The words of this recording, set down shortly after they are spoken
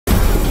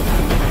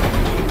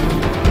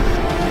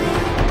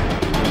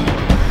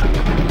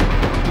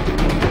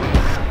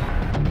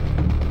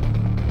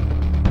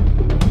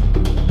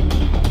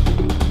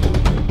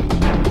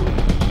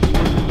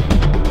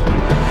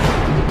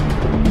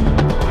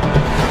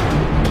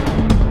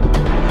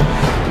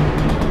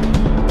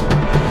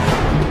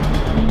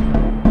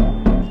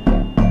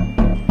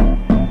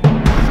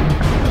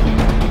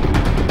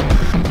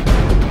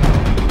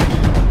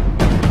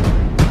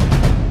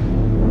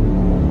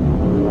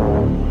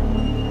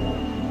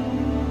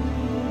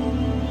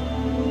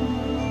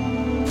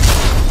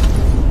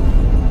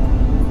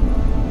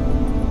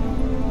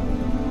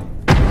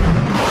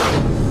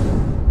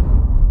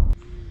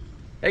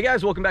Hey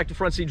guys, welcome back to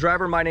Front Seat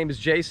Driver. My name is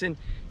Jason.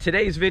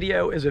 Today's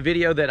video is a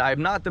video that I'm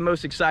not the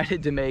most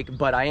excited to make,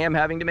 but I am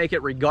having to make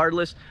it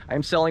regardless. I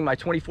am selling my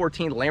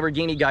 2014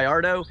 Lamborghini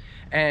Gallardo,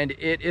 and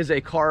it is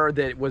a car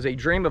that was a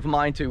dream of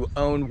mine to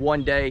own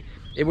one day.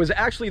 It was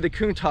actually the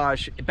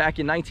Countach back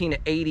in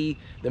 1980,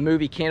 the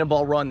movie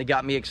Cannonball Run, that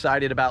got me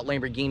excited about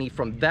Lamborghini.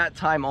 From that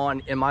time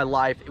on in my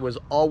life, it was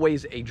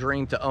always a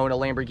dream to own a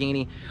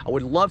Lamborghini. I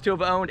would love to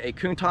have owned a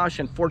Countach.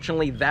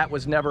 Unfortunately, that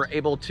was never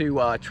able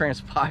to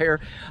transpire,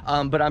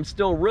 but I'm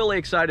still really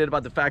excited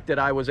about the fact that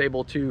I was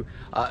able to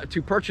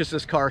purchase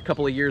this car a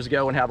couple of years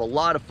ago and have a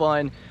lot of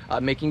fun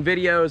making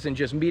videos and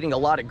just meeting a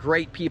lot of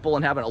great people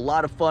and having a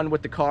lot of fun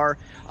with the car.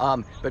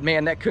 But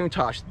man, that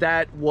Countach,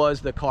 that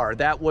was the car.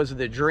 That was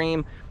the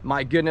dream.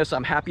 My goodness,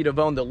 I'm happy to have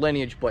owned the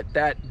Lineage, but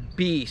that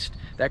beast,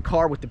 that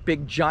car with the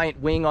big giant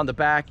wing on the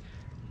back,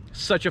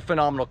 such a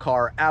phenomenal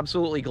car.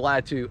 Absolutely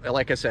glad to,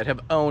 like I said,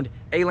 have owned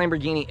a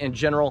Lamborghini in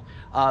general.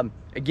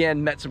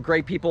 Again, met some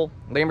great people.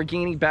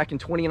 Lamborghini back in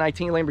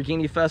 2019,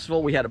 Lamborghini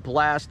Festival, we had a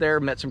blast there,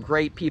 met some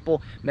great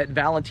people. Met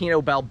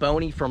Valentino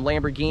Balboni from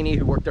Lamborghini,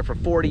 who worked there for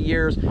 40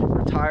 years,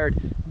 retired.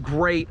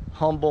 Great,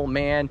 humble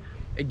man.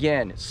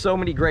 Again, so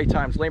many great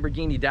times.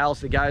 Lamborghini Dallas,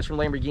 the guys from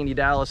Lamborghini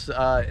Dallas,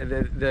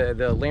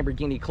 the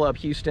Lamborghini Club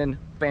Houston,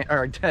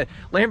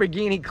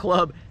 Lamborghini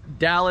Club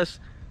Dallas.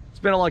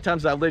 It's been a long time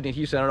since I've lived in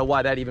Houston. I don't know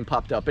why that even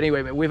popped up.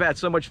 Anyway, we've had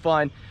so much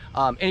fun.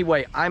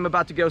 Anyway, I'm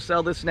about to go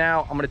sell this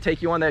now. I'm going to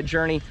take you on that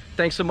journey.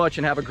 Thanks so much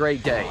and have a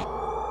great day. All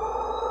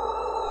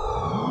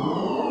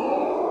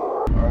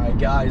right,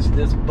 guys,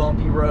 this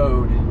bumpy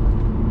road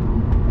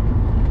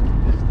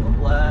is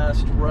the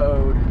last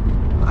road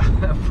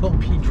I will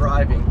be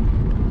driving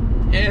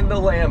in the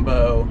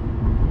Lambo.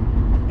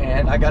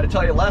 And I got to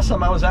tell you, last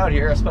time I was out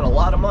here, I spent a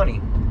lot of money.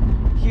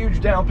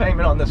 Huge down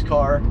payment on this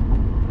car.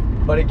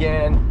 But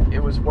again,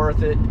 it was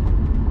worth it.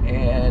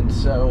 And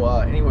so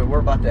anyway, we're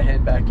about to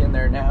head back in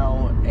there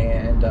now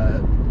and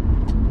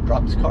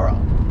drop this car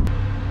off.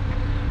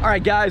 All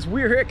right, guys,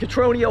 we're here at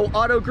Catronio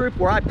Auto Group,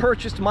 where I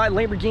purchased my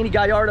Lamborghini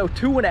Gallardo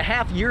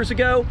 2.5 years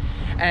ago.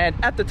 And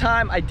at the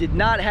time, I did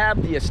not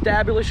have the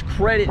established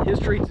credit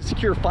history to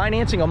secure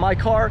financing on my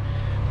car.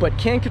 But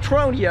Ken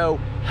Catronio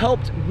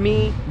helped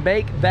me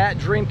make that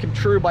dream come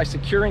true by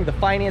securing the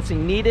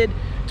financing needed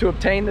to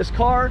obtain this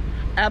car.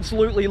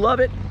 Absolutely love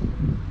it.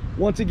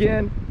 Once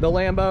again, the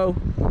Lambo,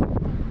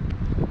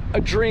 a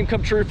dream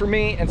come true for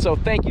me. And so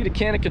thank you to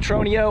Ken at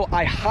Catronio.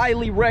 I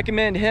highly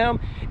recommend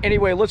him.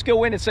 Anyway, let's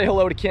go in and say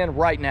hello to Ken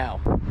right now.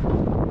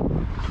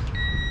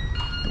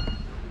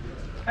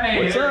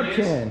 Hey, what's up,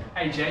 Ken?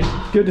 Hey, Jason.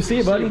 Good to see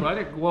you, buddy.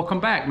 Welcome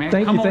back, man.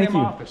 Thank you, Come on thank in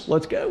you. my office.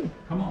 Let's go.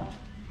 Come on.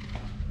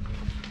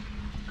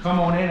 Come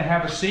on in and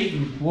have a seat,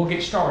 and we'll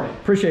get started.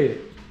 Appreciate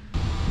it.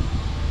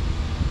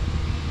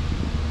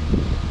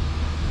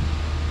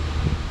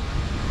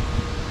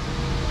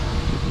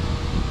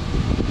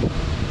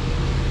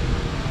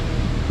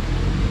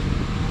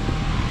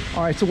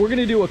 All right, so we're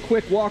gonna do a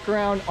quick walk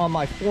around on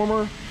my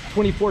former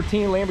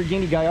 2014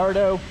 Lamborghini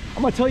Gallardo.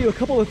 I'm gonna tell you a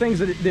couple of things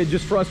that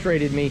just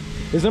frustrated me.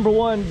 Is number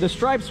one, the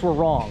stripes were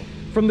wrong.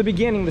 From the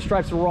beginning, the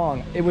stripes were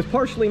wrong. It was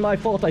partially my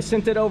fault. I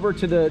sent it over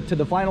to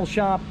the vinyl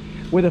shop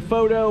with a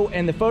photo,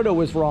 and the photo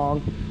was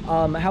wrong.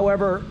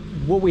 However,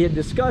 what we had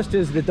discussed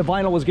is that the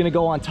vinyl was gonna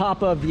go on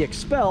top of the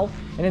Expel,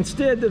 and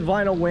instead the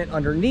vinyl went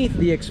underneath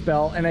the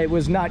Expel, and it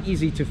was not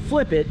easy to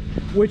flip it,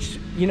 which,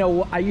 you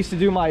know, I used to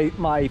do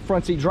my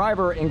front seat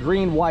driver in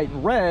green, white,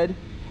 and red,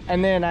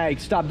 and then I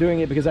stopped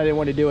doing it because I didn't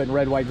want to do it in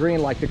red, white,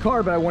 green like the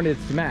car, but I wanted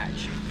it to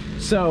match.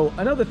 So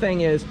another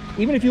thing is,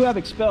 even if you have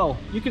Expel,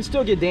 you can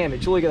still get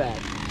damage. Look at that.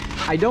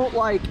 I don't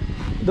like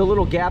the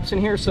little gaps in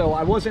here, so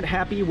I wasn't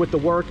happy with the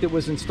work that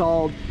was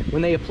installed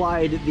when they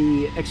applied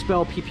the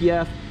Expel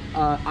PPF.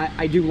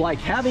 I do like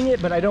having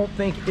it, but I don't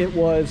think it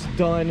was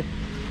done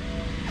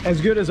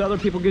as good as other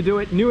people could do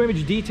it. New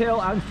Image Detail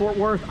out in Fort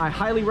Worth, I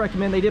highly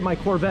recommend. They did my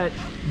Corvette.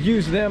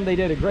 Use them. They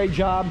did a great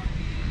job.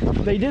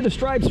 They did the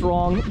stripes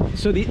wrong,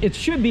 so it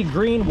should be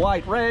green,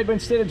 white, red, but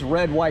instead it's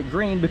red, white,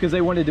 green, because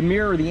they wanted to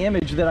mirror the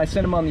image that I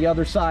sent them on the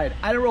other side.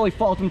 I don't really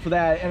fault them for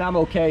that, and I'm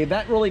okay.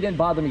 That really didn't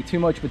bother me too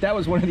much, but that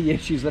was one of the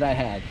issues that I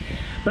had.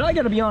 But I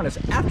gotta be honest,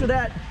 after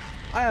that,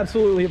 I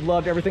absolutely have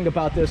loved everything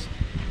about this.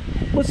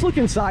 Let's look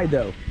inside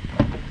though.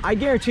 I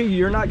guarantee you,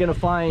 you're not gonna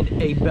find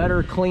a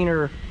better,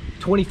 cleaner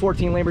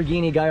 2014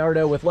 Lamborghini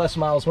Gallardo with less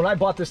miles. When I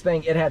bought this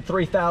thing, it had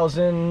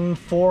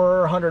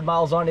 3,400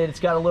 miles on it. It's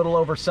got a little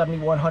over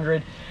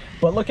 7,100.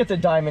 But look at the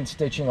diamond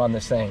stitching on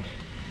this thing.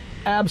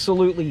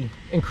 Absolutely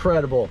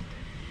incredible.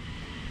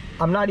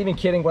 I'm not even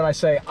kidding when I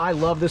say I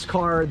love this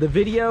car. The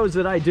videos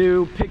that I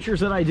do,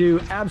 pictures that I do,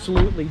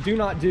 absolutely do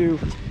not do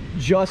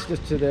justice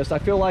to this. I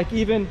feel like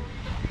even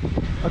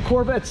a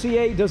Corvette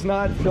C8 does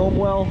not film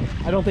well.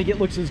 I don't think it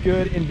looks as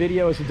good in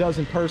video as it does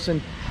in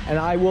person. And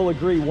I will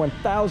agree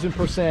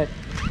 1000%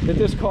 that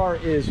this car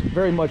is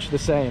very much the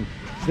same.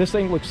 This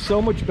thing looks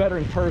so much better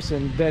in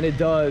person than it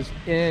does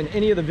in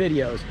any of the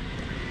videos.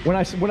 When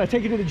I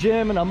take it to the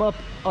gym and I'm up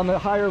on the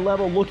higher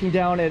level looking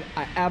down it,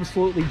 I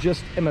absolutely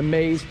just am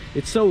amazed.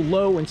 It's so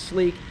low and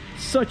sleek,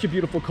 Such a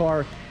beautiful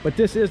car, but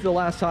this is the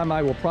last time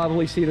I will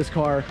probably see this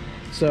car.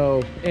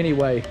 So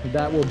anyway,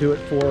 that will do it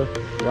for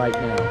right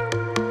now.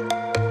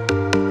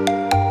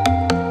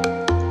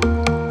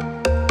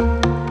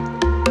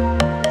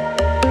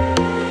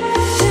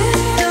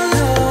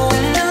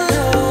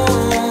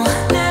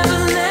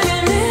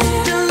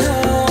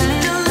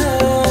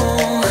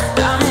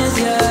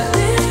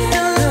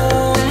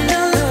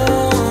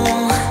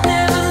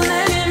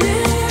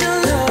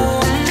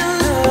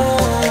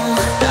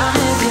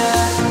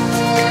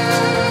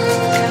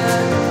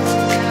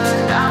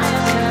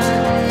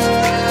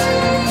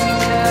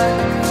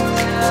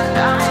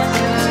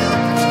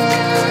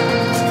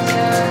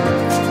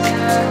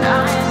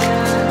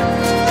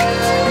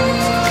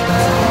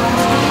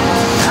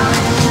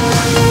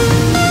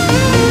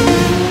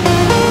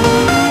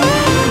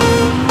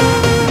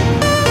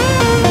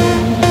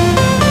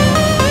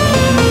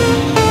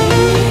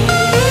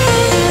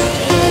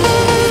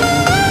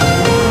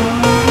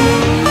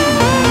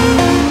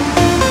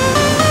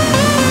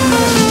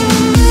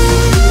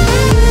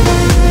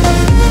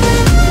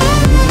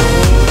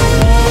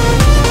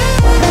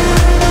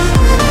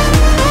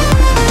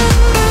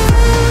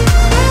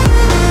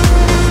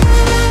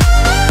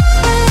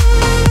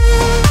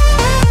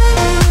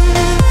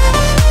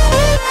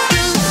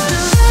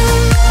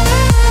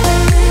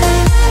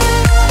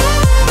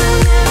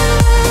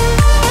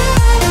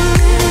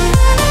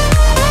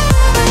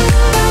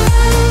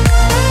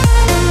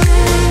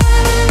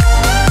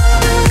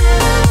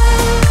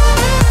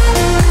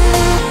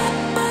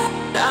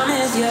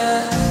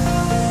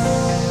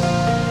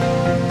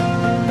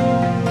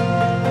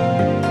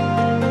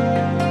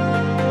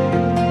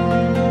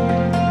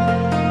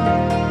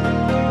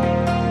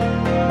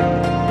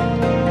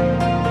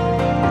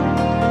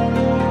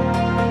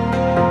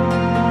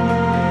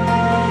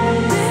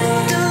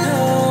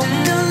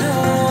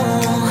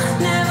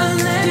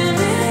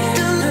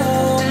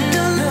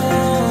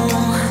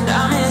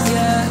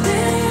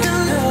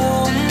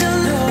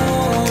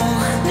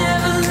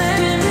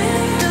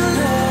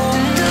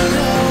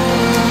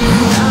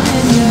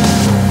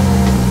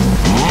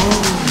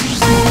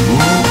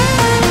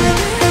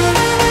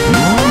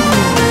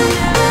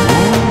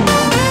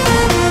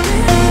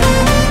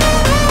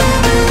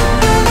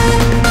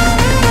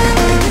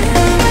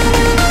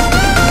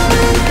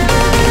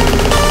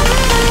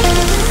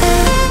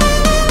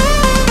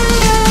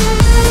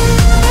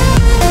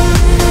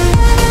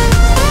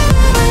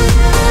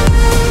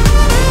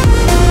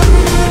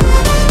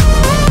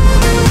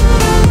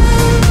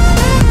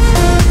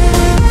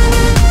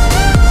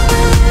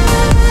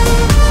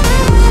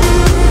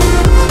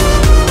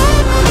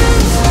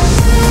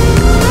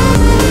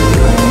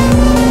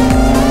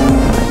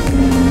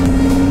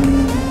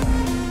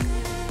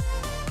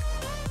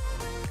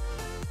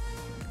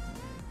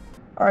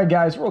 All right,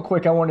 guys, real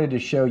quick, I wanted to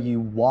show you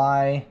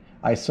why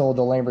I sold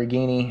the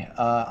Lamborghini.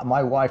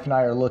 My wife and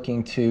I are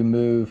looking to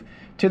move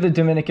to the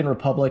Dominican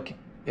Republic,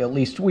 at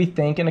least we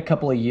think in a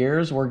couple of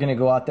years. We're going to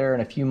go out there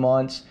in a few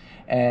months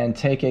and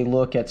take a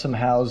look at some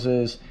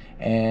houses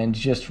and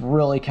just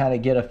really kind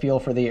of get a feel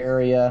for the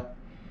area.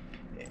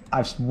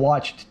 I've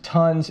watched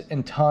tons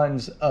and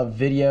tons of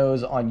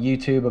videos on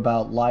YouTube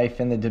about life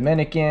in the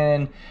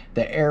Dominican,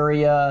 the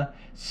area.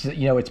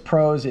 You know, its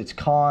pros, its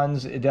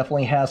cons. It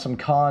definitely has some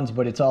cons,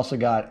 but it's also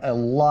got a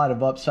lot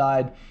of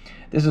upside.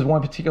 This is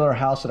one particular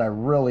house that I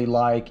really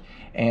like,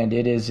 and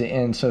it is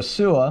in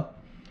Sosua,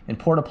 in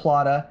Puerto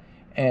Plata,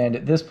 and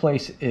this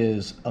place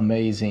is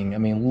amazing. I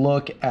mean,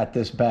 look at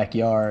this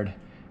backyard.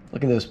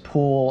 Look at this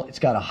pool. It's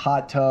got a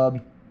hot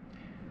tub.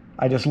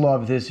 I just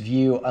love this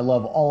view. I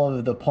love all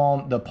of the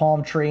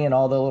palm tree and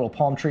all the little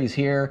palm trees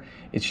here.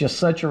 It's just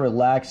such a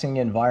relaxing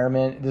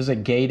environment. This is a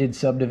gated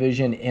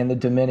subdivision in the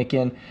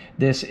Dominican.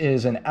 This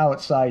is an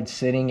outside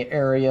sitting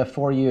area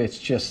for you. It's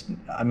just,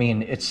 I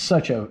mean, it's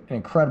such an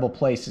incredible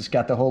place. It's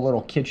got the whole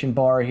little kitchen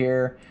bar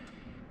here.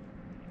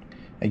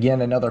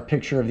 Again, another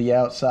picture of the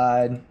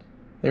outside.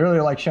 They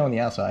really like showing the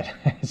outside.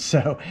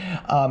 So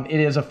it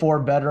is a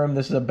 4-bedroom.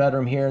 This is a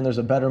bedroom here, and there's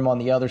a bedroom on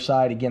the other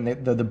side. Again,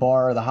 the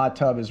bar, the hot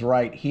tub is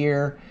right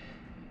here.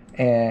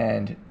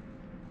 And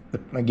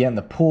again,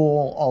 the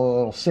pool, all the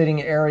little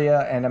sitting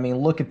area. And I mean,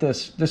 look at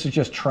this. This is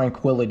just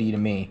tranquility to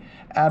me.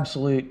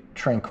 Absolute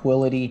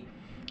tranquility,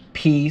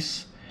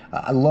 peace.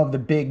 I love the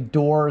big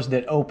doors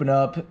that open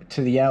up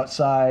to the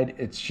outside.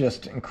 It's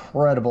just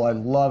incredible. I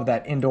love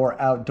that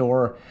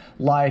indoor-outdoor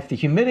life. The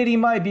humidity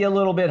might be a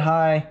little bit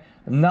high.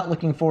 I'm not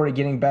looking forward to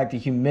getting back to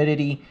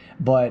humidity,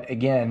 but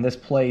again, this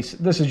place,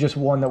 this is just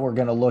one that we're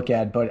going to look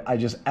at, but I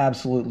just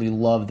absolutely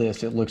love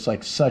this. It looks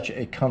like such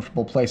a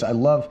comfortable place. I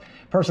love,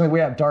 personally, we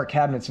have dark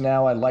cabinets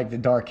now. I like the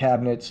dark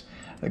cabinets,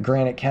 the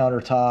granite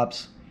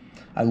countertops.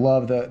 I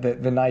love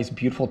the nice,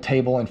 beautiful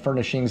table and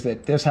furnishings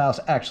that this house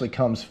actually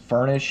comes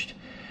furnished.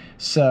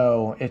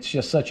 So it's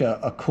just such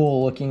a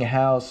cool looking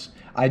house.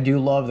 I do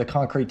love the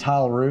concrete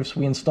tile roofs.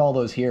 We install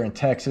those here in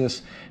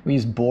Texas. We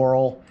use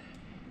Boral.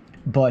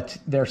 but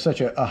they're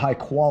such a high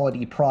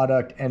quality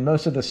product, and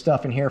most of the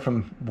stuff in here,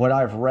 from what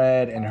I've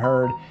read and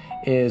heard,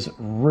 is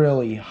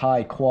really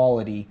high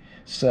quality.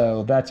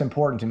 So that's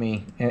important to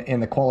me in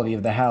the quality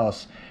of the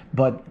house.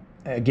 But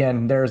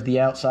again, there's the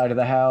outside of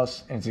the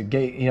house, and it's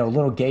a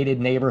little gated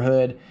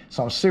neighborhood,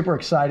 so I'm super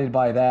excited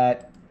by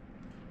that.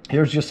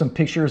 Here's just some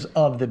pictures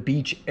of the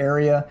beach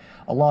area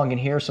along in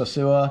here.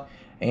 Sosua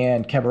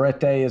and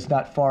Cabarete is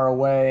not far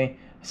away.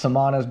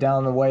 Samana's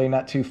down the way,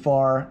 not too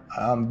far.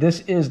 This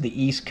is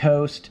the East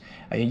Coast.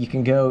 You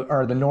can go,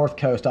 or the North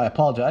Coast, I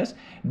apologize.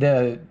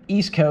 The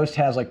East Coast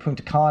has like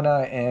Punta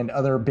Cana and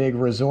other big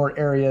resort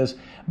areas,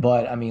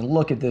 but I mean,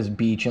 look at this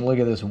beach and look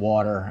at this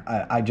water.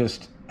 I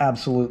just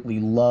absolutely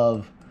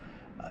love.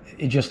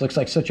 It just looks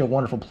like such a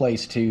wonderful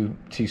place to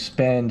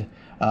spend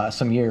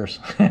some years.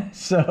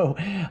 So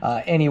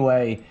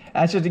anyway,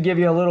 that's just to give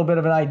you a little bit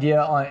of an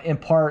idea in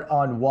part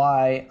on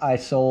why I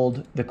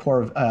sold the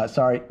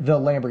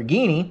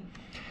Lamborghini.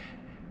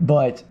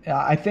 But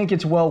I think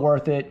it's well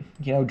worth it.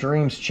 You know,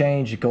 dreams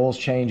change, goals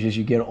change as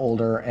you get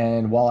older.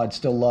 And while I'd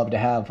still love to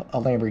have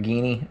a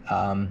Lamborghini,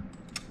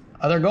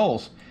 other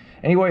goals.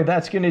 Anyway,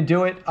 that's going to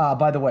do it.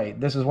 By the way,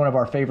 this is one of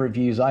our favorite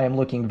views. I am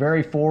looking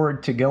very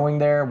forward to going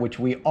there, which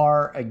we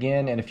are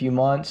again in a few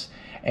months.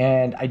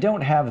 And I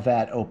don't have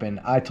that open.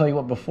 I tell you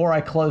what, before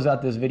I close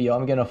out this video,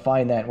 I'm going to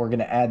find that and we're going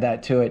to add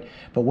that to it.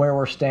 But where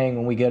we're staying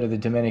when we go to the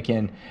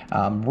Dominican,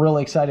 I'm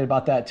really excited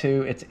about that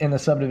too. It's in the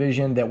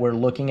subdivision that we're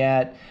looking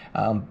at.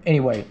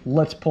 Anyway,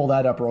 let's pull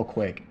that up real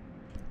quick.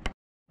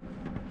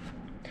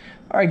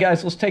 All right,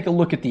 guys, let's take a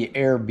look at the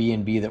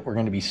Airbnb that we're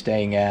going to be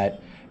staying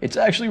at. It's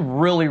actually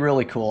really,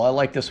 really cool. I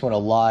like this one a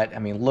lot. I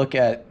mean, look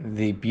at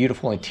the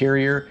beautiful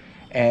interior.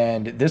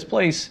 And this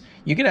place,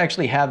 you could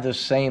actually have this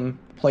same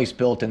place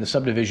built in the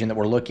subdivision that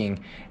we're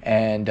looking,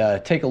 and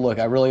take a look.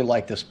 I really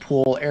like this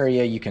pool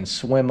area. You can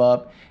swim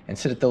up and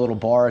sit at the little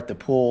bar at the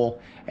pool,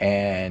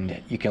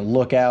 and you can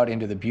look out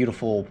into the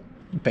beautiful,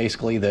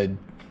 basically the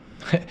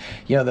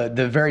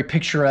the very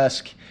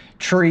picturesque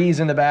trees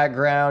in the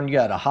background. You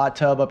got a hot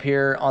tub up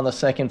here on the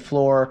second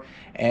floor,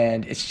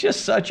 and it's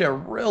just such a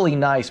really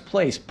nice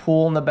place.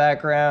 Pool in the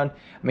background.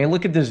 I mean,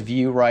 look at this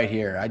view right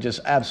here. I just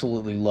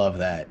absolutely love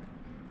that.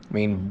 I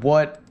mean,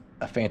 what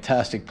a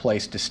fantastic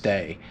place to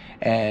stay.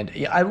 And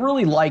I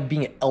really like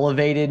being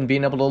elevated and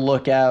being able to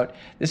look out.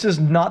 This is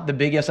not the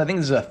biggest. I think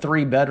this is a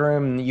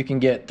 3-bedroom. You can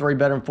get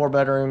 3-bedroom,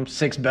 4-bedroom,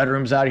 6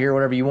 bedrooms out here,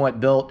 whatever you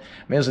want built. I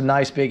mean, there's a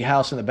nice big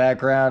house in the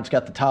background. It's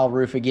got the tile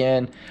roof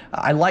again.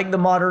 I like the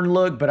modern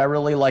look, but I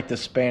really like the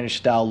Spanish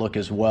style look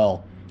as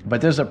well. But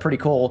this is a pretty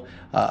cool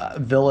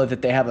villa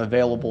that they have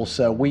available,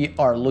 so we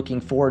are looking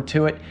forward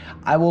to it.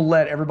 I will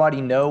let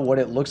everybody know what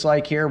it looks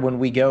like here when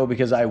we go,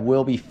 because I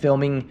will be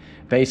filming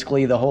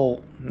basically the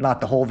whole,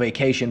 not the whole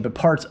vacation, but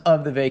parts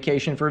of the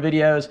vacation for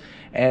videos.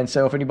 And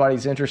so if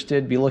anybody's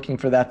interested, be looking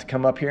for that to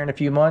come up here in a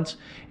few months.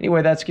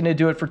 Anyway, that's going to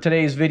do it for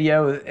today's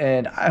video,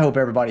 and I hope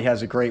everybody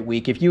has a great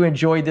week. If you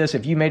enjoyed this,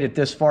 if you made it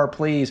this far,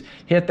 please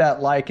hit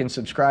that like and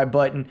subscribe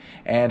button,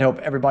 and hope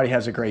everybody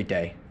has a great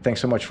day. Thanks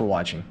so much for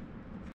watching.